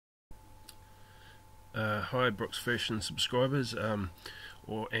Hi Brooks Fashion subscribers, and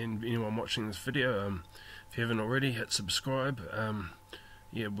anyone watching this video. If you haven't already, hit subscribe.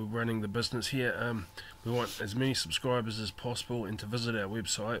 Yeah, we're running the business here. We want as many subscribers as possible and to visit our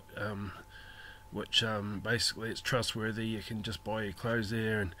website, which basically it's trustworthy. You can just buy your clothes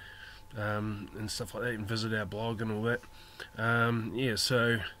there and stuff like that, and visit our blog and all that. We're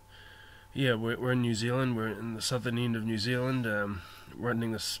in New Zealand. We're in the southern end of New Zealand,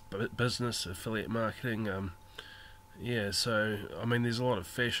 running this business, affiliate marketing. So I mean, there's a lot of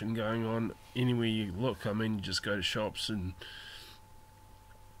fashion going on anywhere you look. I mean, you just go to shops and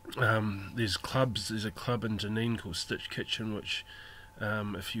there's clubs. There's a club in Dunedin called Stitch Kitchen, which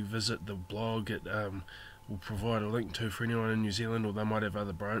if you visit the blog, it will provide a link to for anyone in New Zealand, or they might have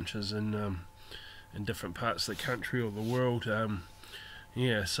other branches in different parts of the country or the world.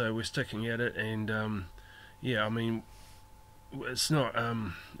 So we're sticking at it, and I mean, it's not.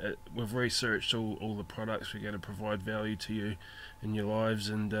 We've researched all the products. We're going to provide value to you in your lives,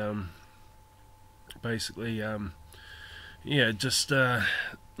 and just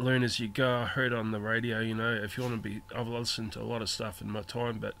learn as you go. I heard on the radio, if you want to be, I've listened to a lot of stuff in my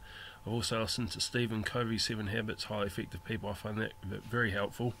time, but I've also listened to Stephen Covey's 7 Habits, Highly Effective People. I find that very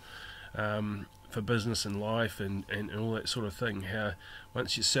helpful for business and life and all that sort of thing. How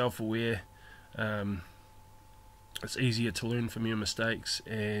once you're self-aware, it's easier to learn from your mistakes,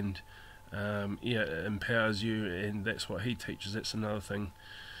 and it empowers you, and that's what he teaches. That's another thing.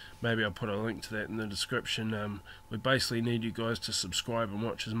 Maybe I'll put a link to that in the description. We basically need you guys to subscribe and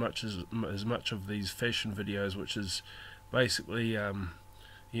watch as much of these fashion videos, which is basically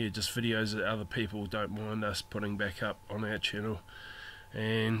just videos that other people don't mind us putting back up on our channel.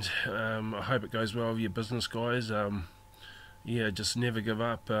 And I hope it goes well with your business, guys. Just never give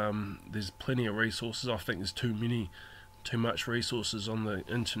up. There's plenty of resources. I think there's too much resources on the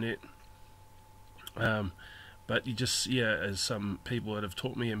internet. But you just, as some people that have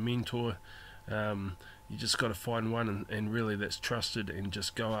taught me, a mentor, you just got to find one and really that's trusted, and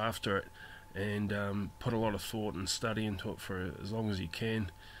just go after it, and put a lot of thought and study into it for as long as you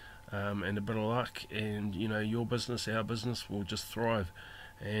can, and a bit of luck, and your business, our business, will just thrive.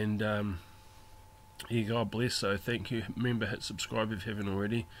 And God bless. So thank you. Remember, hit subscribe if you haven't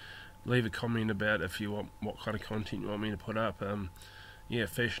already. Leave a comment about if you want what kind of content you want me to put up.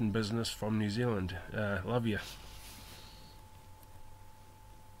 Fashion business from New Zealand. Love you.